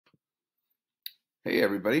Hey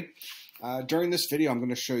everybody. During this video, I'm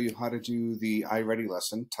going to show you how to do the iReady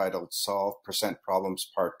lesson titled Solve Percent Problems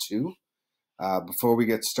Part 2. Before we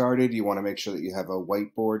get started, you want to make sure that you have a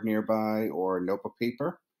whiteboard nearby or notebook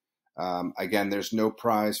paper. Again, there's no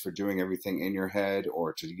prize for doing everything in your head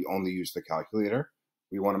or to only use the calculator.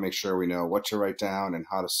 We want to make sure we know what to write down and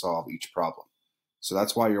how to solve each problem. So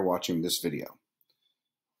that's why you're watching this video.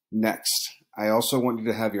 Next, I also want you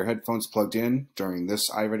to have your headphones plugged in during this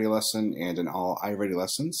iReady lesson and in all iReady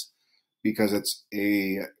lessons, because it's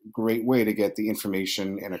a great way to get the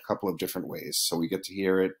information in a couple of different ways. So we get to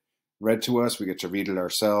hear it read to us, we get to read it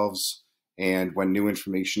ourselves, and when new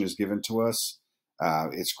information is given to us,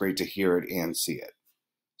 it's great to hear it and see it.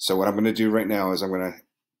 So what I'm going to do right now is I'm going to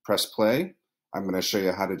press play. I'm going to show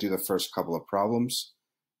you how to do the first couple of problems.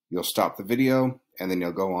 You'll stop the video, and then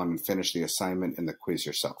you'll go on and finish the assignment and the quiz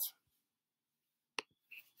yourself.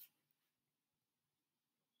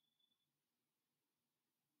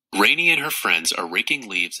 Rainey and her friends are raking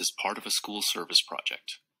leaves as part of a school service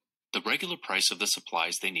project. The regular price of the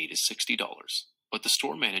supplies they need is $60, but the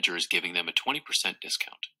store manager is giving them a 20%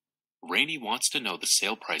 discount. Rainey wants to know the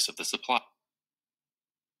sale price of the supply.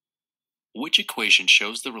 Which equation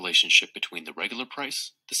shows the relationship between the regular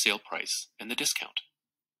price, the sale price, and the discount?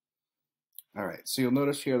 All right, so you'll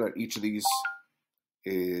notice here that each of these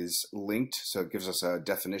is linked, so it gives us a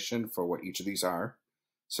definition for what each of these are.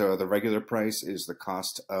 So the regular price is the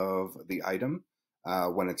cost of the item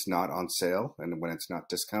when it's not on sale and when it's not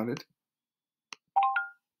discounted.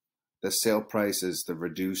 The sale price is the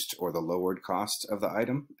reduced or the lowered cost of the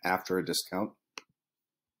item after a discount.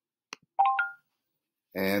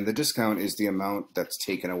 And the discount is the amount that's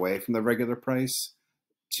taken away from the regular price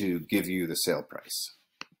to give you the sale price.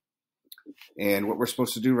 And what we're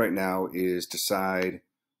supposed to do right now is decide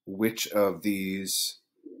which of these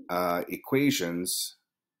equations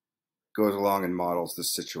goes along and models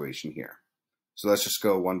this situation here. So let's just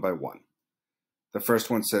go one by one. The first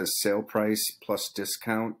one says sale price plus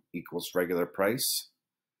discount equals regular price.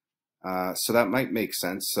 So that might make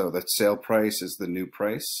sense. So the sale price is the new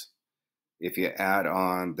price. If you add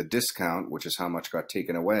on the discount, which is how much got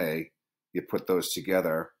taken away, you put those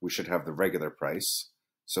together, we should have the regular price.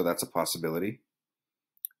 So that's a possibility.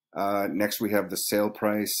 Next, we have the sale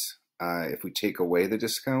price. If we take away the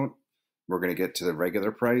discount, we're going to get to the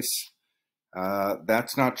regular price.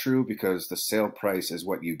 That's not true because the sale price is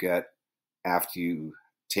what you get after you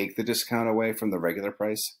take the discount away from the regular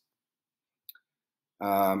price.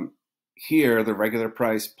 Here, the regular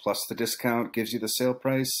price plus the discount gives you the sale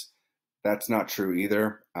price. That's not true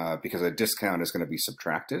either because a discount is going to be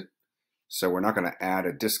subtracted. So we're not going to add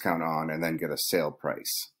a discount on and then get a sale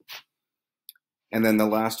price. And then the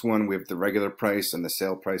last one, we have the regular price and the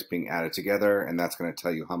sale price being added together, and that's going to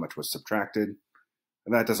tell you how much was subtracted.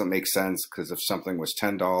 And that doesn't make sense because if something was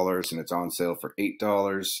 $10 and it's on sale for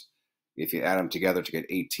 $8, if you add them together to get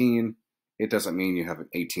 18, it doesn't mean you have an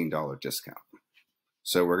 $18 discount.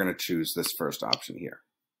 So we're going to choose this first option here.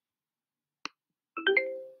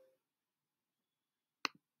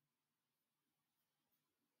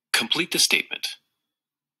 Complete the statement.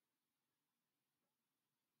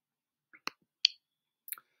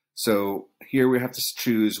 So here we have to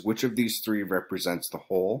choose which of these three represents the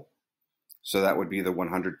whole. So that would be the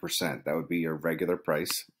 100%. That would be your regular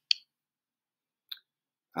price.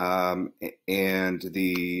 And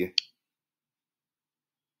the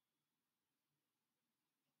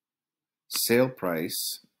sale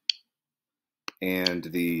price and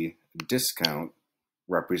the discount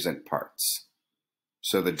represent parts.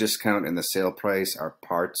 So the discount and the sale price are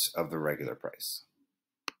parts of the regular price.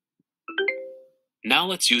 Now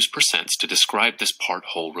let's use percents to describe this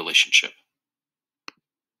part-whole relationship.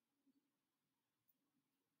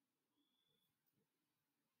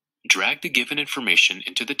 Drag the given information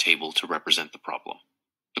into the table to represent the problem.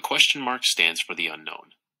 The question mark stands for the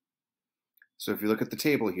unknown. So if you look at the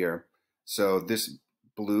table here, so this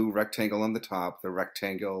blue rectangle on the top, the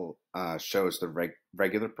rectangle shows the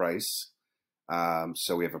regular price.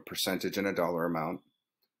 So we have a percentage and a dollar amount.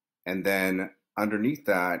 And then underneath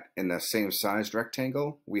that, in the same sized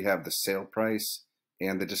rectangle, we have the sale price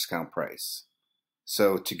and the discount price.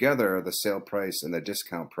 So together, the sale price and the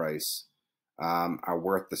discount price are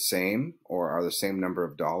worth the same or are the same number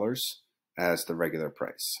of dollars as the regular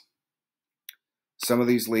price. Some of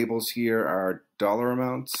these labels here are dollar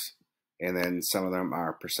amounts, and then some of them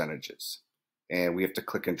are percentages. And we have to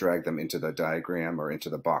click and drag them into the diagram or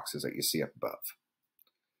into the boxes that you see up above.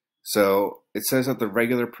 So it says that the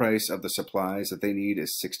regular price of the supplies that they need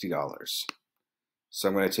is $60. So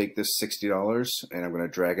I'm going to take this $60 and I'm going to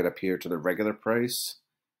drag it up here to the regular price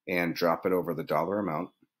and drop it over the dollar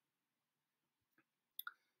amount.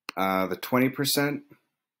 The 20%,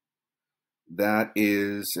 that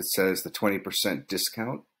is, it says the 20%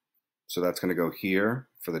 discount. So that's going to go here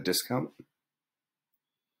for the discount.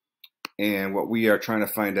 And what we are trying to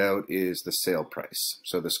find out is the sale price.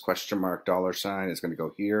 So this question mark dollar sign is going to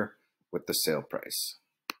go here with the sale price.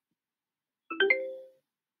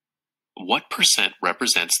 What percent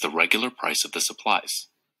represents the regular price of the supplies?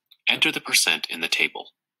 Enter the percent in the table.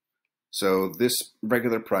 So this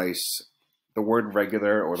regular price, the word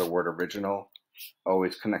regular or the word original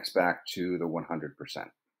always connects back to the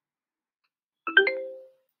 100%.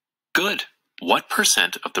 Good. What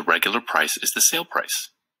percent of the regular price is the sale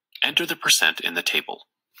price? Enter the percent in the table.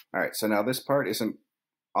 All right, so now this part isn't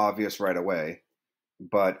obvious right away,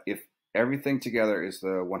 but if everything together is the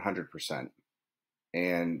 100%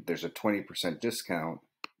 and there's a 20% discount,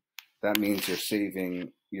 that means you're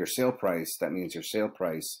saving your sale price. That means your sale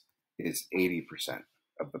price is 80%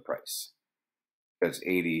 of the price, because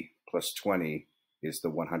 80 plus 20 is the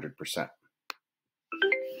 100%.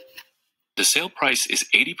 The sale price is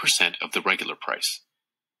 80% of the regular price.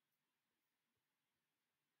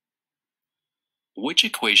 Which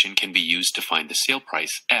equation can be used to find the sale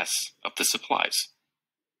price S of the supplies?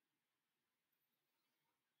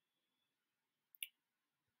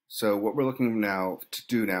 So what we're looking to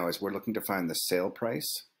do now is we're looking to find the sale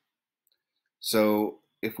price. So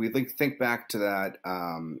if we think back to that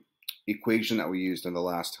equation that we used in the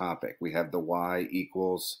last topic, we have the y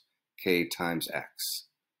equals k times x.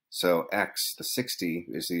 So x, the 60,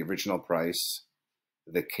 is the original price.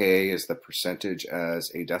 The k is the percentage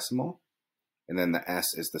as a decimal. And then the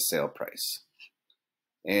s is the sale price.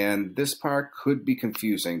 And this part could be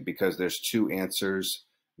confusing because there's two answers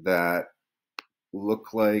that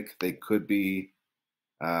look like they could be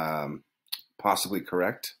possibly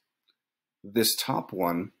correct. This top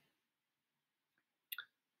one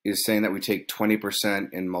is saying that we take 20%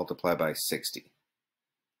 and multiply by 60.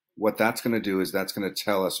 What that's going to do is that's going to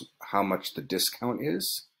tell us how much the discount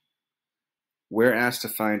is. We're asked to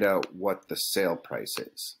find out what the sale price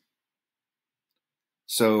is.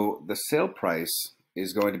 So the sale price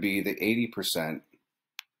is going to be the 80%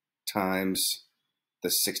 times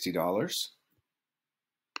the $60.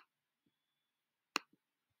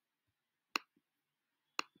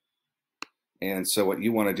 And so what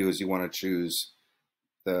you want to do is you want to choose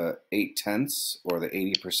the 8/10 or the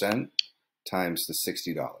 80% times the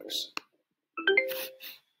 $60.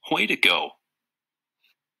 Way to go.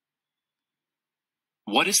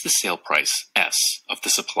 What is the sale price S of the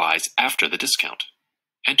supplies after the discount?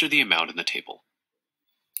 Enter the amount in the table.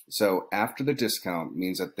 So after the discount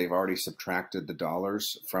means that they've already subtracted the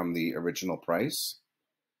dollars from the original price.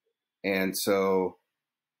 And so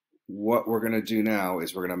what we're going to do now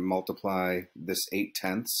is we're going to multiply this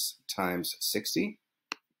 8/10 times 60.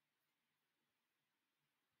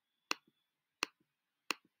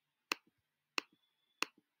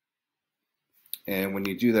 And when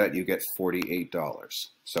you do that, you get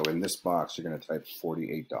 $48. So in this box, you're going to type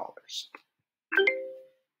 $48.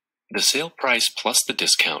 The sale price plus the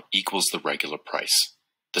discount equals the regular price.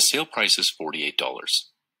 The sale price is $48.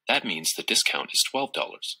 That means the discount is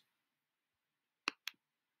 $12.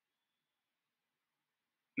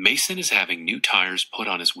 Mason is having new tires put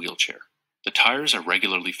on his wheelchair. The tires are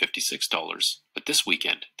regularly $56, but this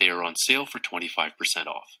weekend they are on sale for 25%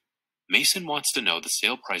 off. Mason wants to know the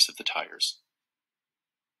sale price of the tires.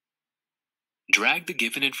 Drag the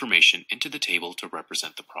given information into the table to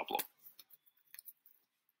represent the problem.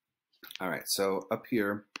 All right, so up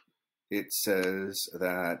here, it says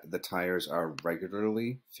that the tires are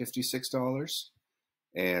regularly $56.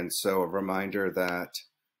 And so a reminder that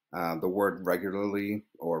the word regularly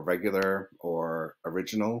or regular or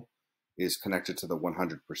original is connected to the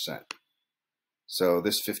 100%. So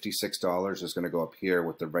this $56 is going to go up here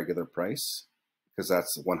with the regular price because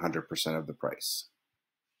that's 100% of the price.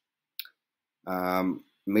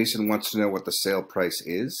 Mason wants to know what the sale price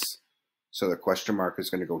is. So the question mark is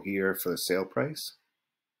going to go here for the sale price.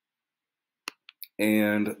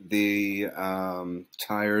 And the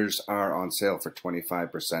tires are on sale for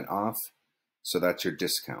 25% off. So that's your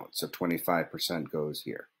discount. So 25% goes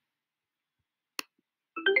here.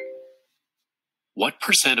 What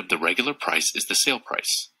percent of the regular price is the sale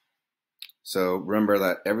price? So remember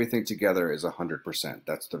that everything together is 100%.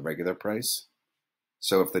 That's the regular price.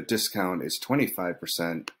 So if the discount is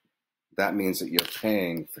 25%, that means that you're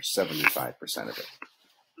paying for 75% of it.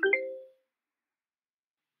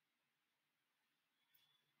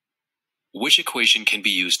 Which equation can be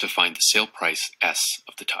used to find the sale price S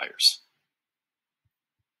of the tires?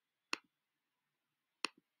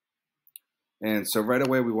 And so right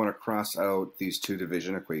away we want to cross out these two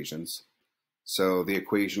division equations. So the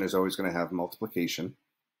equation is always going to have multiplication.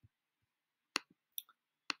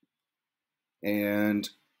 And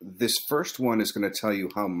this first one is going to tell you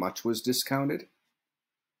how much was discounted.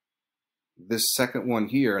 This second one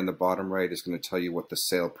here in the bottom right is going to tell you what the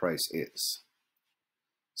sale price is.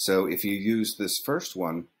 So if you use this first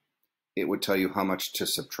one, it would tell you how much to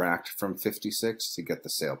subtract from 56 to get the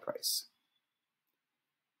sale price.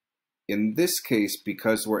 In this case,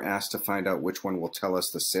 because we're asked to find out which one will tell us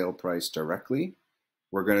the sale price directly,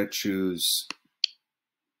 we're going to choose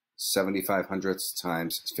 75 hundredths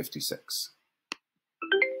times 56.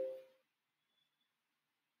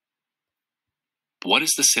 What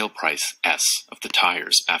is the sale price S of the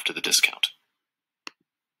tires after the discount?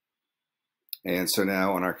 And so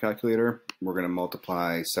now on our calculator, we're going to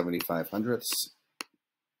multiply 75 hundredths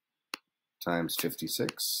times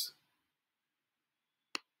 56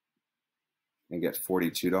 and get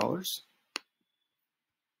 $42.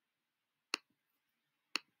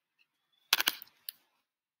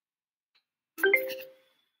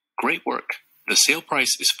 Great work. The sale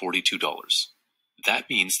price is $42. That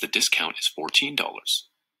means the discount is $14.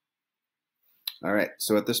 All right,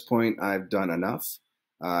 so at this point, I've done enough.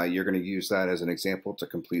 You're going to use that as an example to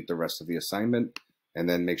complete the rest of the assignment, and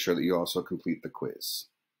then make sure that you also complete the quiz.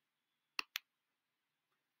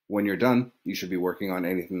 When you're done, you should be working on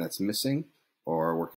anything that's missing or working